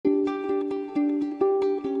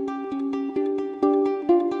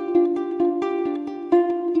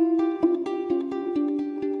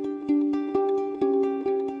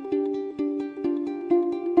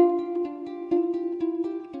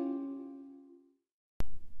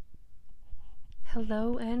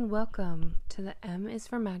Hello and welcome to the M is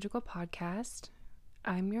for Magical podcast.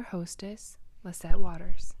 I'm your hostess, Lisette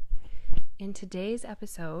Waters. In today's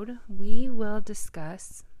episode, we will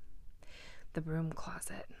discuss the broom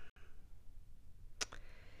closet.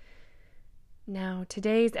 Now,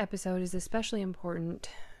 today's episode is especially important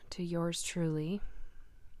to yours truly.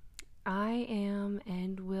 I am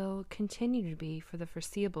and will continue to be for the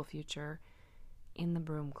foreseeable future in the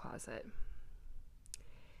broom closet.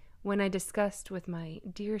 When I discussed with my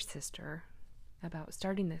dear sister about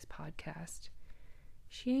starting this podcast,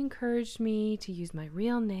 she encouraged me to use my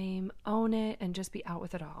real name, own it, and just be out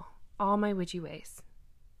with it all my witchy ways.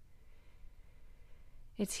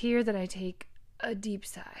 It's here that I take a deep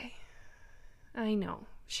sigh. I know,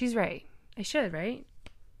 she's right. I should, right?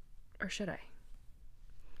 Or should I?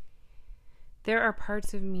 There are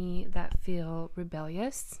parts of me that feel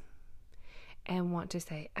rebellious and want to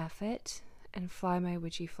say F it and fly my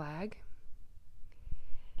witchy flag.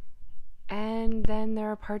 And then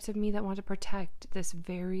there are parts of me that want to protect this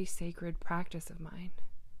very sacred practice of mine.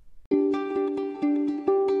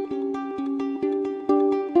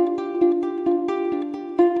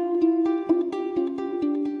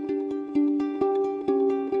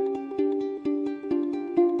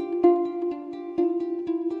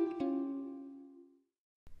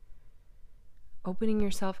 Opening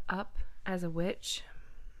yourself up as a witch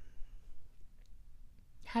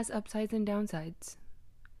has upsides and downsides.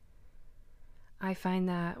 I find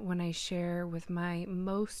that when I share with my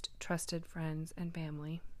most trusted friends and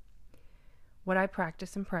family what I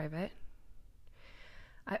practice in private,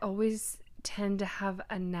 I always tend to have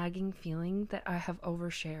a nagging feeling that I have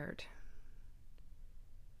overshared,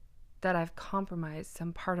 that I've compromised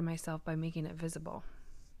some part of myself by making it visible.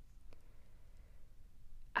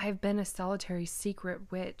 I've been a solitary secret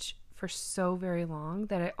witch for so very long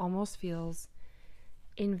that it almost feels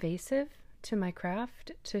invasive to my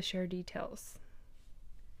craft to share details.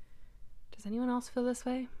 Does anyone else feel this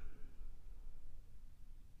way?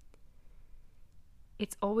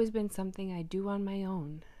 It's always been something I do on my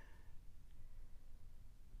own.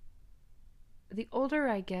 The older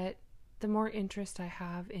I get, the more interest I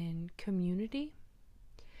have in community,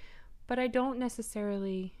 but I don't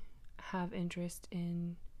necessarily have interest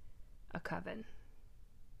in a coven.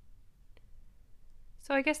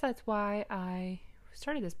 So I guess that's why I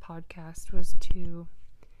started this podcast, was to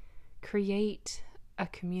create a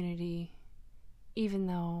community, even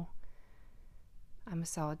though I'm a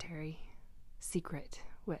solitary secret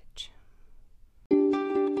witch.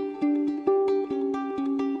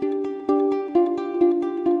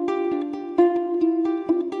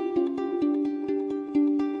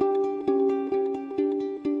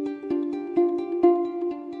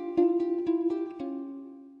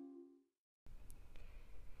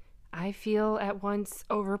 I feel at once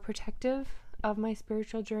overprotective of my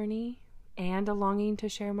spiritual journey and a longing to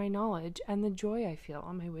share my knowledge and the joy I feel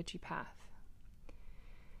on my witchy path.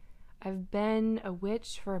 I've been a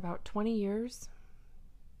witch for about 20 years.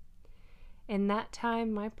 In that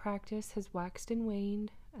time, my practice has waxed and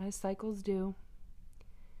waned, as cycles do.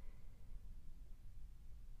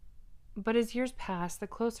 But as years pass, the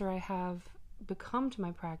closer I have become to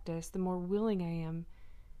my practice, the more willing I am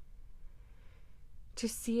to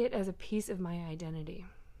see it as a piece of my identity.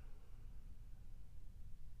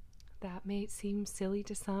 That may seem silly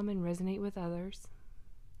to some and resonate with others.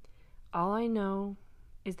 All I know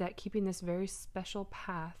is that keeping this very special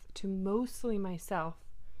path to mostly myself,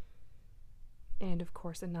 and of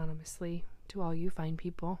course anonymously to all you fine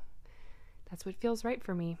people, that's what feels right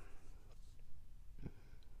for me.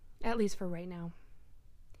 At least for right now.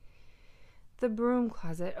 The broom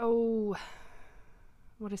closet. Oh,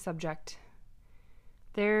 what a subject.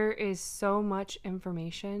 There is so much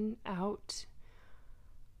information out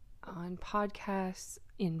on podcasts,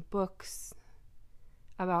 in books,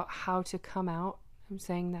 about how to come out. I'm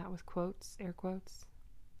saying that with quotes, air quotes.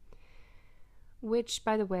 Which,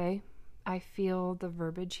 by the way, I feel the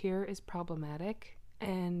verbiage here is problematic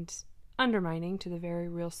and undermining to the very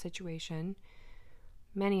real situation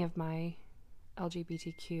many of my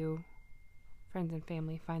LGBTQ friends and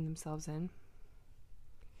family find themselves in.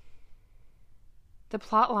 The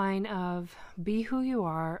plot line of be who you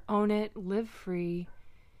are, own it, live free,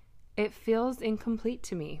 it feels incomplete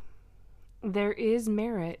to me. There is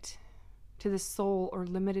merit to the soul or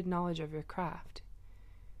limited knowledge of your craft.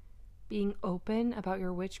 Being open about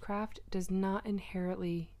your witchcraft does not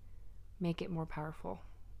inherently make it more powerful,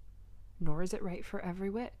 nor is it right for every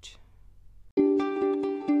witch.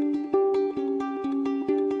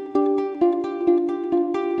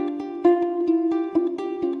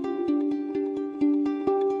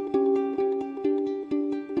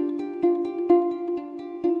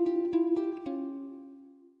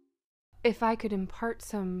 If I could impart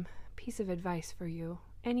some piece of advice for you,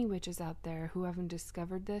 any witches out there who haven't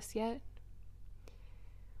discovered this yet,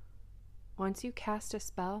 once you cast a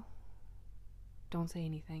spell, don't say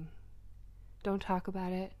anything. Don't talk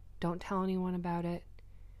about it. Don't tell anyone about it.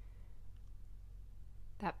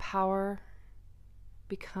 That power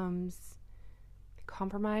becomes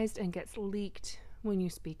compromised and gets leaked when you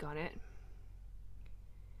speak on it.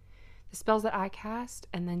 The spells that I cast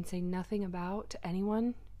and then say nothing about to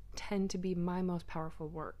anyone tend to be my most powerful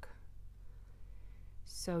work.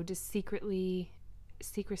 So does secrecy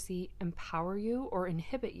empower you or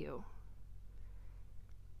inhibit you?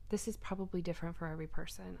 This is probably different for every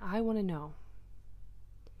person. I want to know.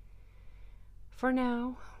 For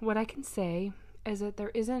now, what I can say is that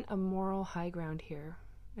there isn't a moral high ground here,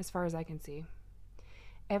 as far as I can see.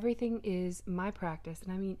 Everything is my practice,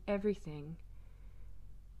 and I mean everything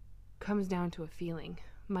comes down to a feeling,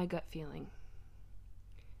 my gut feeling.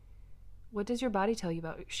 What does your body tell you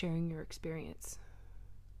about sharing your experience?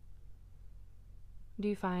 Do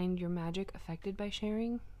you find your magic affected by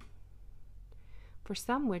sharing? For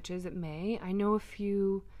some witches, it may. I know a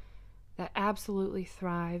few that absolutely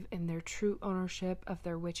thrive in their true ownership of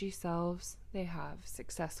their witchy selves. They have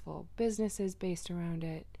successful businesses based around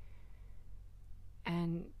it,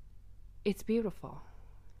 and it's beautiful.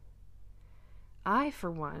 I, for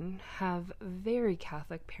one, have very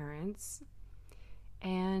Catholic parents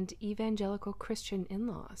and evangelical Christian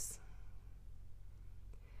in-laws,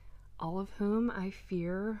 all of whom I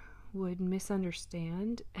fear would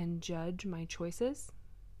misunderstand and judge my choices.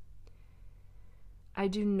 I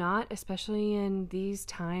do not, especially in these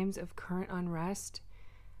times of current unrest,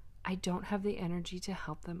 I don't have the energy to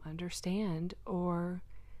help them understand or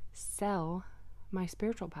sell my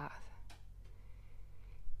spiritual path.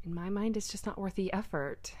 In my mind, it's just not worth the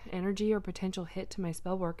effort, energy, or potential hit to my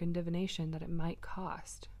spell work and divination that it might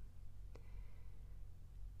cost.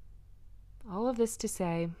 All of this to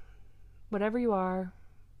say, whatever you are,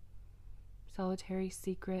 solitary,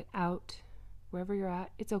 secret, out, wherever you're at,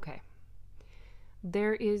 it's okay.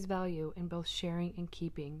 There is value in both sharing and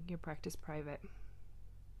keeping your practice private.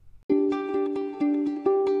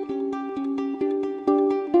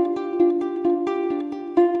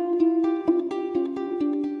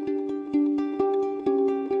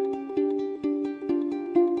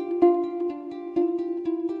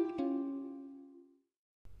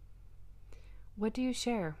 What do you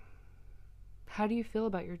share? How do you feel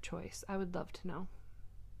about your choice? I would love to know.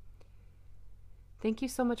 Thank you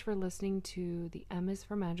so much for listening to the M is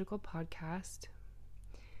for Magical podcast.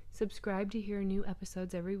 Subscribe to hear new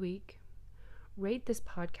episodes every week. Rate this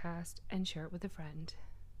podcast and share it with a friend.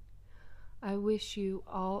 I wish you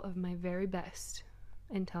all of my very best.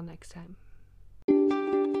 Until next time.